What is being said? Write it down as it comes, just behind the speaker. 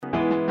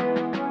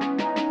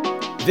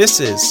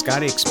This is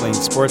Scotty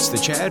Explains Sports to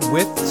Chad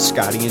with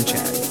Scotty and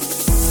Chad.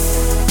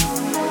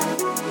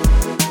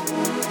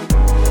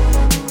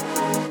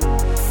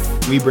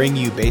 We bring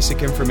you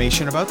basic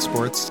information about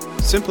sports,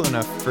 simple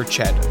enough for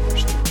Chad to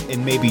understand,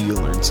 and maybe you'll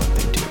learn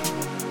something too.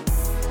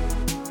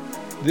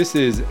 This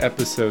is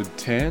episode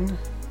 10,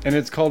 and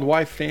it's called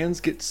Why Fans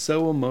Get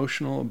So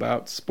Emotional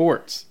About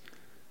Sports.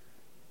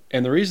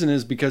 And the reason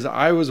is because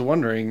I was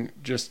wondering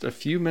just a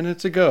few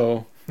minutes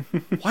ago,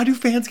 why do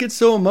fans get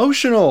so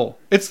emotional?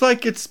 It's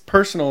like it's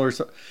personal or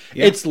so.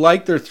 Yeah. It's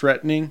like they're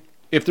threatening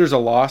if there's a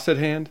loss at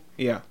hand.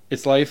 Yeah.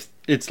 It's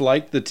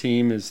like the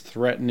team is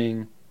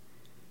threatening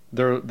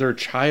their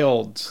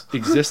child's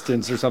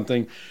existence or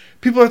something.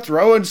 People are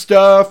throwing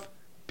stuff.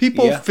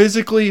 People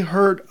physically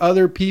hurt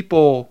other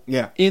people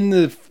in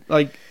the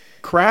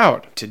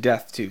crowd. To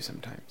death too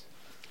sometimes.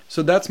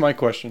 So that's my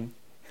question.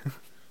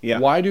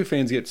 Why do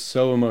fans get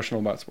so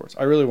emotional about sports?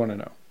 I really want to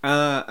know.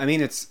 I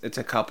mean, it's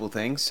a couple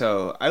things.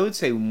 So I would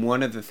say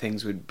one of the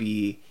things would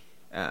be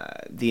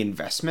the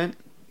investment.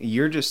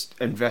 You're just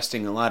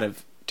investing a lot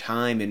of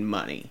time and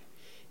money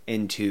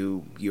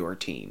into your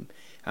team.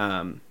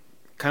 Kind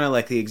of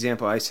like the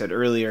example I said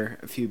earlier,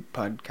 a few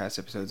podcast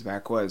episodes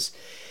back, was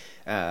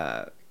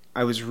I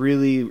was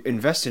really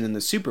invested in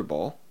the Super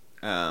Bowl.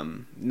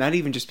 Not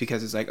even just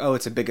because it's like, oh,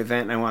 it's a big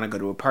event and I want to go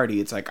to a party.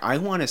 It's like, I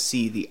want to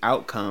see the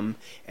outcome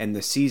and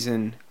the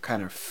season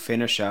kind of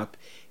finish up,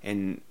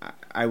 and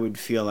I would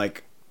feel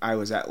like I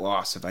was at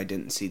loss if I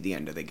didn't see the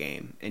end of the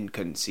game and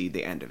couldn't see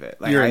the end of it.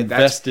 Like, You're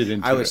invested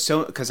into it. I was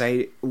so, because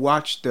I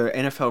watched the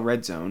NFL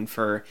Red Zone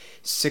for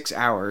 6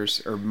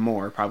 hours or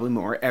more, probably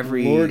more,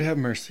 Lord have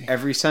mercy,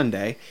 every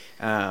Sunday.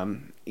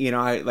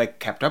 I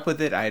kept up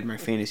with it. I had my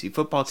fantasy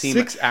football team.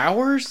 6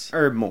 hours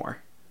or more.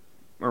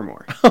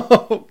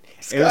 Oh,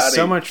 Scotty. It was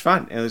so much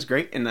fun. It was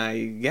great, and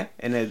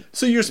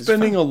So you're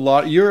spending a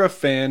lot. You're a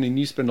fan, and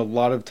you spend a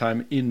lot of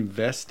time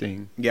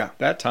investing.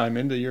 That time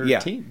into your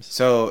teams.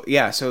 So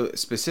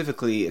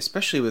specifically,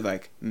 especially with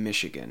like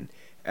Michigan,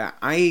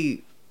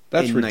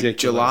 that's ridiculous. Like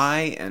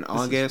July and This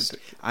August,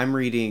 I'm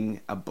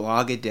reading a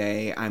blog a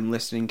day. I'm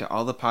listening to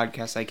all the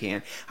podcasts I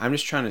can. I'm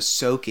just trying to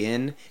soak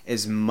in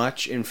as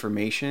much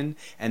information,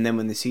 and then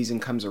when the season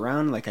comes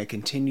around, like I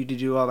continue to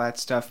do all that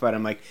stuff. But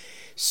I'm like,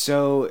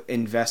 so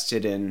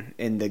invested in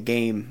the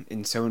game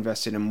and so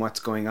invested in what's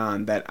going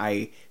on that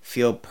I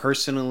feel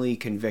personally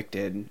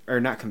convicted, or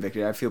not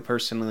convicted, I feel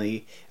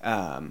personally,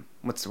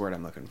 what's the word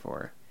I'm looking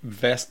for?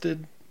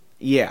 Vested?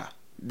 Yeah.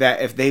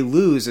 That if they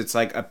lose, it's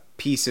like a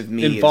piece of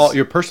me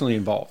you're personally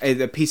involved.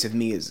 A piece of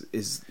me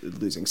is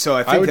losing. So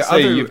I think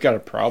you've got a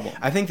problem.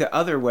 I think the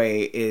other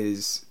way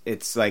is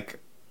it's like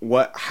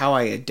how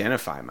I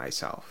identify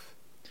myself.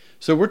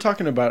 So we're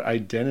talking about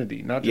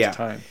identity, not just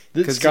time.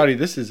 Scotty,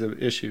 this is an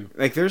issue.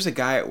 Like, there's a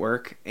guy at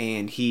work,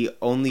 and he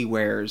only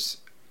wears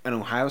an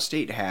Ohio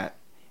State hat,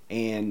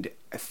 and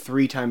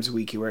 3 times a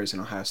week he wears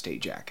an Ohio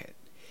State jacket.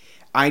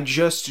 I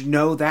just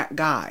know that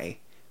guy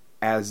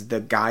as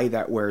the guy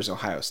that wears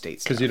Ohio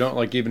State stuff. Because you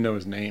don't even know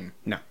his name.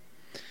 No.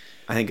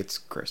 I think it's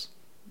Chris.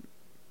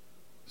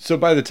 So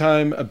by the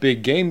time a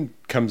big game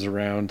comes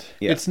around,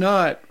 it's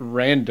not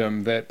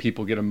random that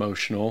people get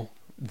emotional.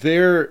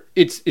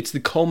 It's the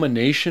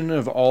culmination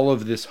of all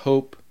of this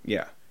hope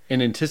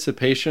and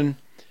anticipation,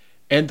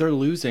 and they're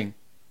losing.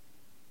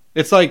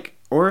 It's like,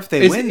 or if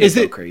they win, it's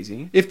so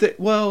crazy.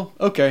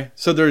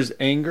 So there's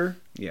anger,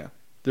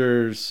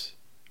 there's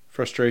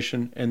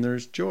frustration, and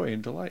there's joy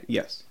and delight.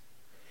 Yes.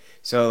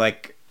 So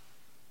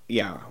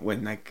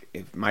when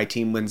if my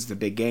team wins the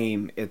big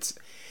game,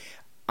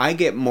 I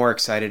get more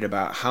excited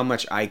about how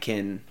much I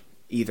can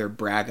either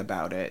brag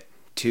about it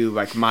to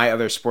my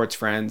other sports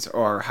friends,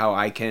 or how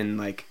I can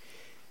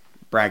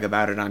brag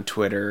about it on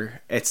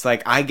Twitter. It's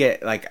like I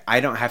get I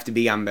don't have to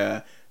be on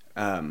the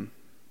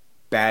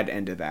bad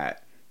end of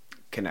that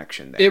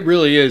connection there. It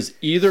really is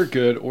either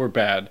good or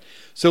bad.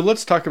 So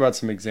let's talk about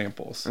some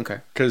examples.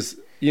 Okay. Because,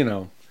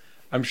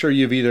 I'm sure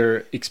you've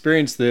either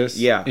experienced this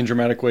in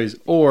dramatic ways,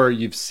 or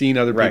you've seen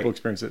other people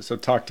experience it. So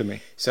talk to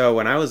me. So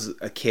when I was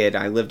a kid,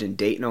 I lived in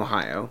Dayton,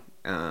 Ohio.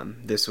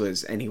 This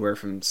was anywhere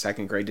from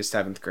 2nd grade to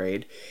 7th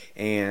grade,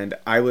 and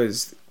I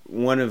was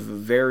one of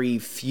very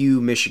few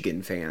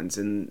Michigan fans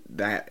in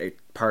that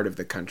part of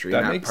the country,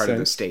 not part of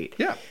the state.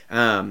 Yeah.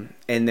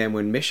 And then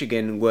when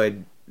Michigan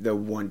would, the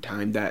one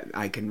time that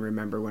I can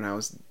remember when I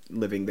was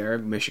living there,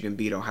 Michigan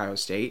beat Ohio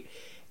State.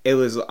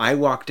 I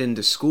walked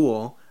into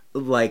school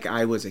like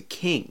I was a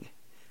king.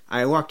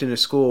 I walked into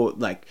school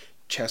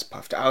chest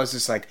puffed. I was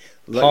just like,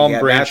 look, palm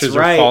branches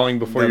are falling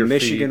before your feet. The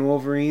Michigan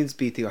Wolverines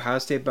beat the Ohio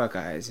State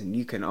Buckeyes, and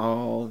you can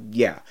all,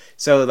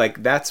 So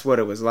that's what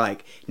it was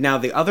like. Now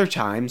the other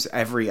times,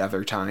 every other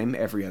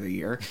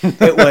year,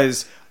 it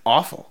was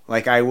awful.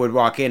 I would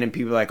walk in and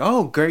people were like,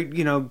 oh, great,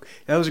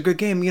 that was a good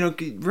game.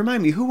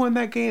 Remind me, who won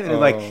that game?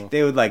 And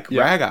they would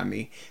rag on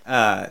me.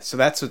 So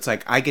that's what's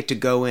I get to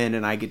go in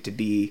and I get to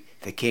be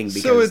the king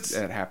because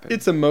that happened.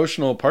 It's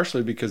emotional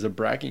partially because of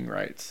bragging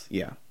rights.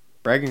 Yeah.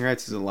 Bragging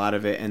rights is a lot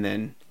of it, and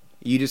then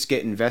you just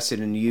get invested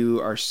and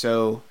you are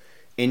so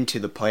into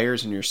the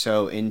players and you're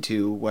so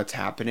into what's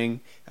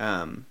happening.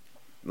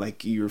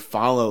 Like you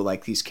follow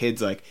like these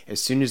kids, like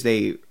as soon as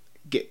they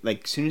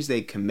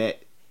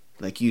commit,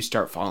 like you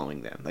start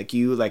following them. Like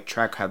you like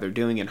track how they're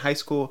doing in high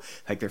school.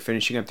 Like they're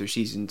finishing up their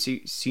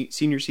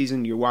senior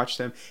season. You watch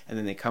them, and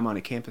then they come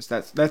onto campus.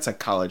 That's like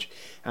college,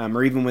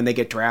 or even when they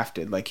get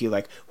drafted. Like you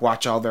like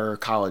watch all their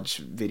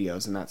college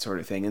videos and that sort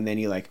of thing, and then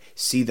you like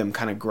see them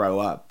kind of grow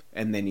up,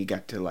 and then you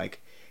get to like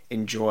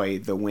enjoy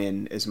the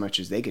win as much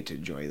as they get to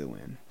enjoy the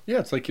win. Yeah,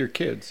 it's like your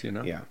kids, you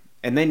know. Yeah,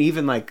 and then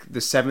even like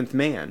the Seventh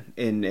Man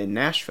in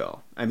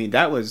Nashville. I mean,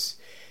 that was.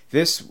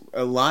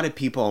 A lot of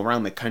people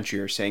around the country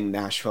are saying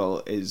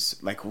Nashville is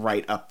like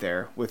right up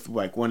there with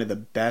like one of the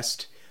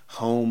best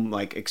home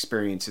like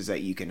experiences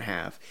that you can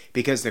have,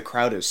 because the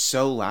crowd is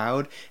so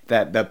loud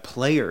that the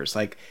players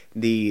like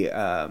the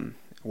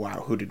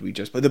wow, who did we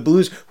just play? The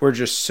Blues were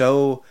just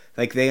so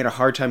like they had a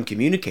hard time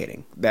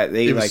communicating that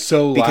they like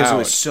so because loud. It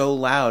was so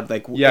loud.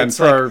 Like yeah, and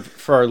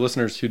for our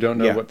listeners who don't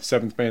know Yeah. what the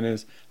Seventh Man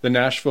is, the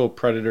Nashville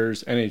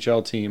Predators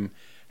NHL team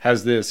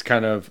has this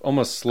kind of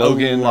almost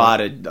slogan.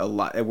 A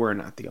lot. We're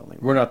not the only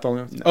one. We're not the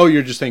only ones. No. Oh,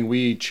 you're just saying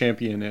we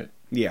champion it.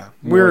 Yeah,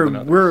 more than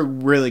others. we're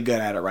really good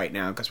at it right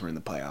now because we're in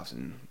the playoffs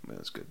and it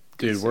was good.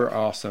 Dude, stuff. we're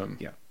awesome.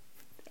 Yeah.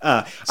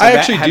 So I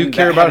actually do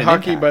care about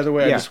hockey, impact. by the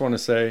way. Yeah. I just want to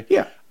say,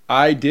 Yeah.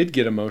 I did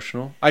get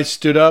emotional. I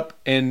stood up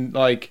and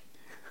like,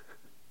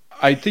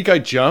 I think I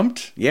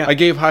jumped. Yeah. I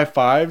gave high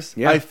fives.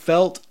 Yeah. I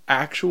felt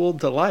actual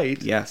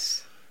delight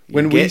Yes.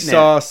 when we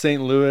saw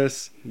St.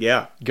 Louis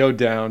go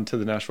down to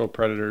the Nashville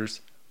Predators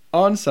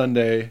on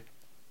Sunday.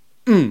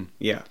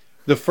 Yeah.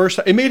 The first,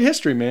 it made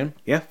history, man.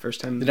 Yeah.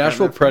 First time The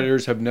Nashville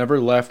Predators have never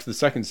left the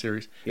second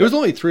series. It was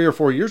only 3 or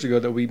 4 years ago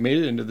that we made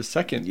it into the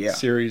second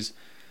series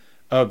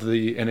of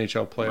the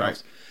NHL playoffs.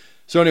 Right.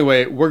 So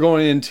anyway, we're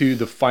going into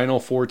the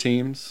final 4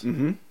 teams.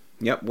 Mm-hmm.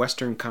 Yep.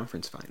 Western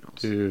Conference Finals.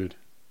 Dude.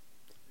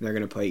 They're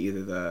going to play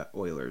either the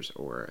Oilers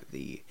or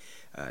the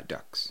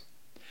Ducks.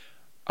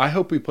 I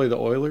hope we play the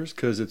Oilers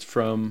because it's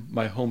from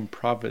my home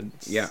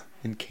province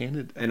in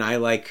Canada. And I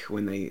like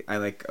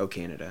O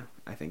Canada.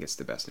 I think it's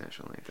the best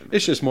national anthem.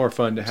 It's just more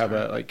fun to have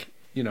a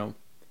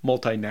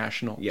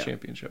multinational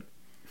championship.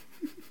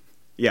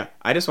 Yeah.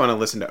 I just want to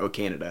listen to O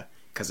Canada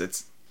because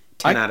it's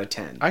 10 out of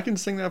 10. I can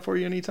sing that for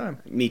you anytime.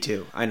 Me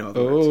too. I know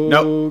the words.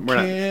 Nope, we're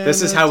not.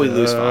 This is how we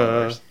lose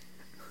followers.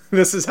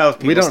 This is how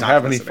people we don't stop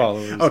have listening. any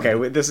followers.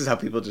 Okay, this is how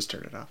people just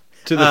turn it off.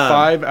 To the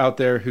 5 out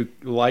there who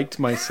liked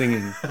my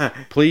singing,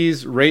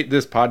 please rate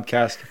this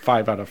podcast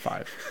 5 out of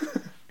 5.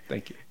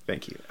 Thank you.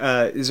 Thank you.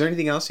 Is there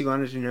anything else you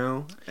wanted to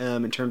know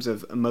in terms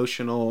of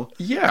emotional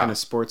kind of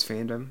sports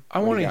fandom? I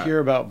want to hear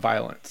about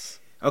violence.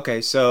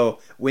 Okay, so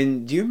do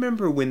you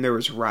remember when there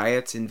was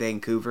riots in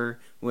Vancouver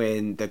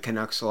when the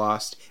Canucks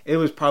lost? It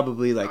was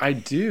probably like I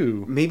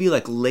do. Maybe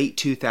like late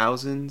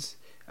 2000s,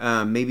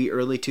 maybe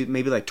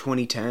maybe like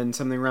 2010,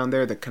 something around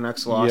there. The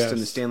Canucks lost in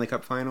the Stanley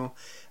Cup final.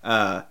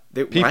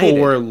 People rioted.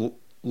 Were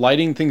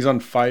lighting things on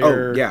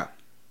fire. Oh yeah,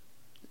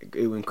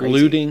 it went crazy.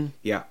 Looting.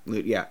 Yeah,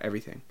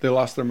 everything. They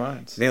lost their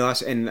minds. They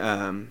lost,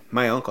 and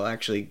my uncle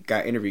actually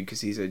got interviewed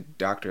because he's a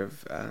doctor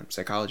of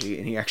psychology,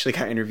 and he actually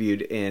got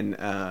interviewed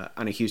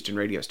on a Houston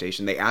radio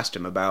station. They asked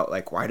him about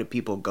like why do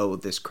people go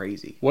this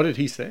crazy? What did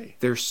he say?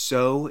 They're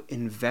so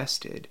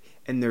invested,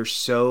 and there's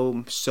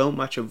so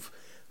much of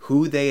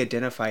who they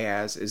identify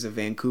as is a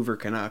Vancouver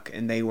Canuck,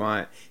 and they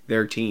want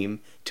their team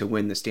to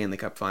win the Stanley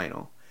Cup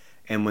final.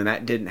 And when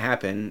that didn't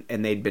happen,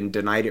 and they'd been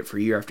denied it for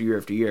year after year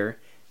after year,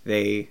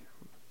 they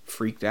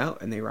freaked out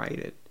and they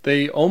rioted.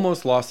 They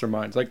almost lost their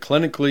minds. Like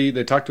clinically,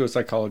 they talked to a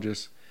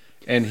psychologist,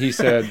 and he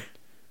said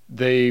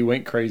they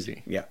went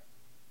crazy. Yeah,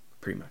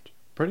 pretty much.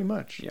 Pretty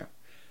much. Yeah.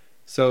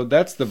 So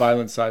that's the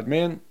violent side.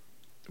 Man,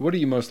 what are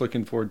you most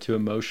looking forward to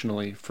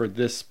emotionally for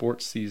this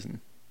sports season?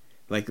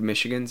 Like the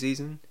Michigan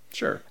season?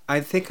 Sure.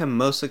 I think I'm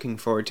most looking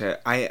forward to...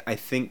 I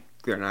think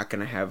they're not going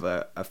to have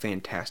a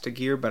fantastic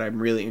year, but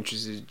I'm really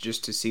interested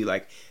just to see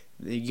like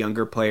the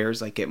younger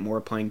players like get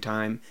more playing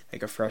time.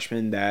 Like a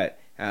freshman that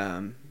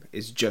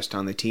is just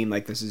on the team.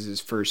 Like this is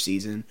his first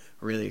season.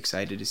 Really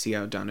excited to see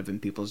how Donovan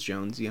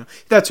Peoples-Jones,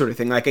 that sort of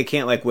thing. Like I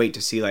can't like wait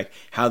to see like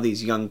how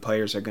these young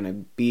players are going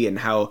to be and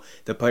how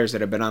the players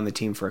that have been on the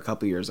team for a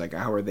couple years, like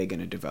how are they going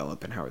to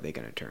develop and how are they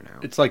going to turn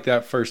out? It's like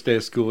that first day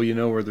of school,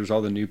 where there's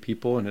all the new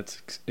people and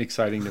it's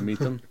exciting to meet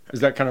them. Is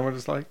that kind of what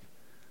it's like?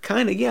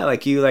 Kind of, yeah.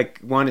 Like you like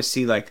want to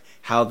see like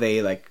how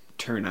they like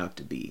turn out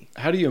to be.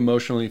 How do you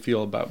emotionally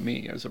feel about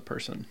me as a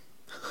person?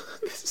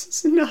 This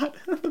is not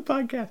on the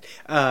podcast.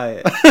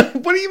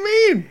 What do you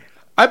mean?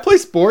 I play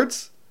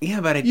sports.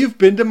 Yeah, but you've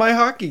been to my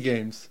hockey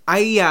games.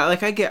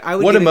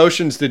 What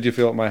emotions did you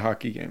feel at my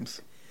hockey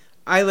games?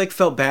 I like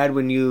felt bad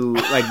when you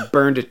like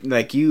burned it,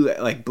 like you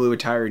like blew a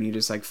tire and you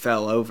just like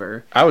fell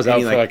over. I was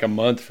out for like a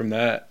month from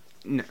that.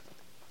 No,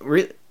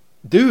 really,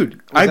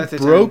 dude. I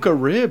broke a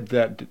rib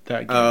that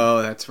game.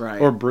 Oh, that's right.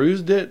 Or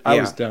bruised it.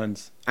 I was done.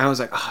 I was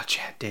like, oh,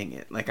 Chad, dang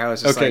it! Like I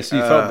was just okay. So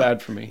you felt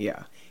bad for me.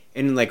 Yeah.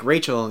 And like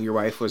Rachel, your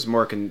wife, was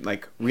more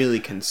really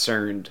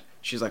concerned.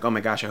 She's like, "Oh my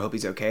gosh, I hope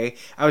he's okay."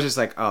 I was just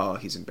like, "Oh,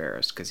 he's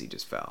embarrassed because he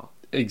just fell."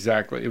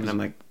 Exactly. And I'm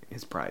like,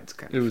 his pride's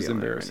kind It of was feeling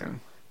embarrassing. right now.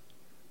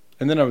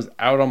 And then I was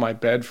out on my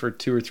bed for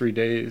 2 or 3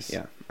 days.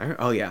 Yeah.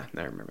 Oh yeah,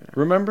 I remember that.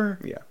 Remember?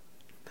 Yeah.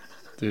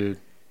 Dude.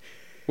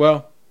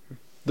 Well,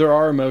 there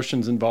are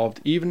emotions involved,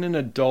 even in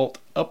adult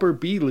upper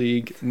B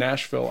league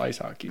Nashville ice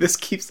hockey. This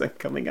keeps like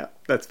coming up.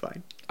 That's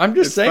fine. I'm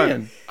just It's saying,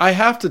 fun. I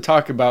have to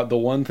talk about the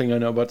one thing I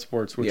know about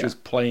sports, which Yeah. is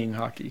playing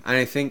hockey. And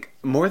I think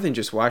more than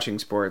just watching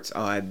sports,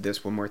 I'll add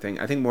this one more thing.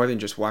 I think more than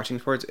just watching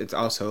sports, it's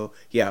also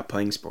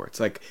playing sports,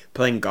 like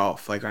playing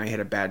golf. Like when I hit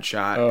a bad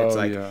shot, it's Oh,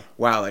 like yeah.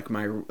 wow,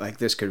 like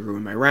this could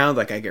ruin my round.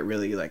 Like I get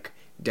really like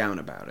down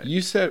about it.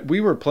 You said we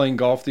were playing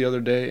golf the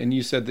other day, and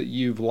you said that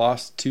you've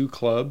lost 2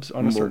 clubs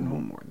on a certain hole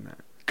more than that.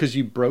 because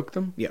you broke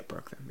them. Yeah,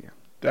 broke them. Yeah,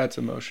 That's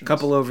emotions.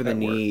 couple over the at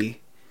work.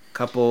 knee,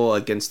 couple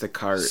against the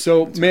cart. So, that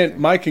sort of man,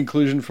 thing. my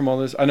conclusion from all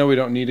this, I know we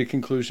don't need a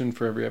conclusion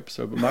for every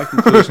episode, but my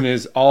conclusion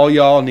is all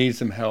y'all need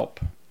some help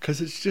because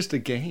it's just a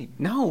game.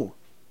 No,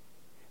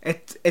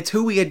 it's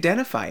who we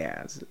identify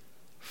as.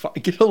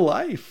 Get a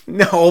life.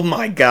 No, oh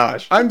my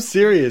gosh. I'm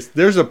serious.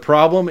 There's a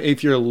problem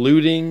if you're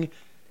looting.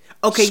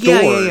 Okay,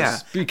 stores, yeah.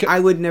 because- I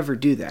would never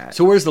do that.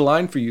 So where's the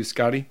line for you,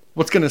 Scotty?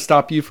 What's going to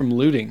stop you from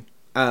looting?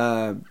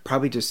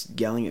 Probably just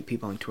yelling at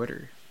people on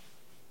Twitter.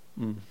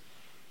 Mm.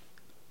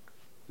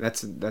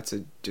 That's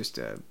just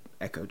a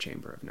echo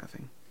chamber of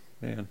nothing.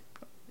 Man.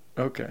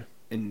 Okay.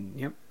 And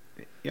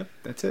yep,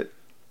 that's it.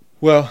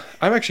 Well,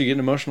 I'm actually getting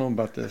emotional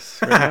about this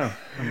right now.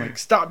 I'm like,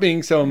 stop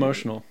being so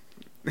emotional.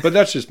 But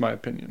that's just my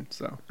opinion.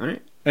 So, All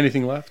right,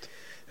 anything left?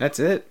 that's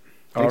it.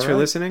 Thanks All for right.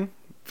 listening.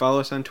 Follow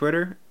us on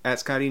Twitter at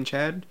Scotty and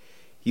Chad.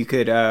 You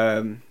could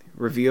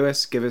review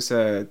us, give us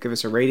a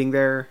rating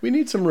there. We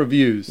need some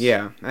reviews.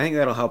 Yeah, I think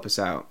that'll help us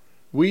out.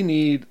 We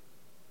need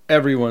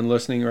everyone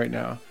listening right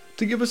now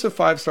to give us a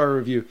 5-star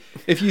review.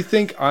 If you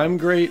think I'm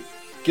great,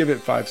 give it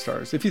 5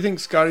 stars. If you think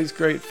Scotty's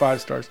great,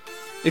 5 stars.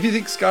 If you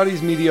think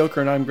Scotty's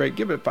mediocre and I'm great,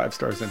 give it 5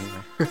 stars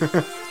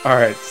anyway. All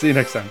right. See you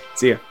next time.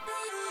 See ya.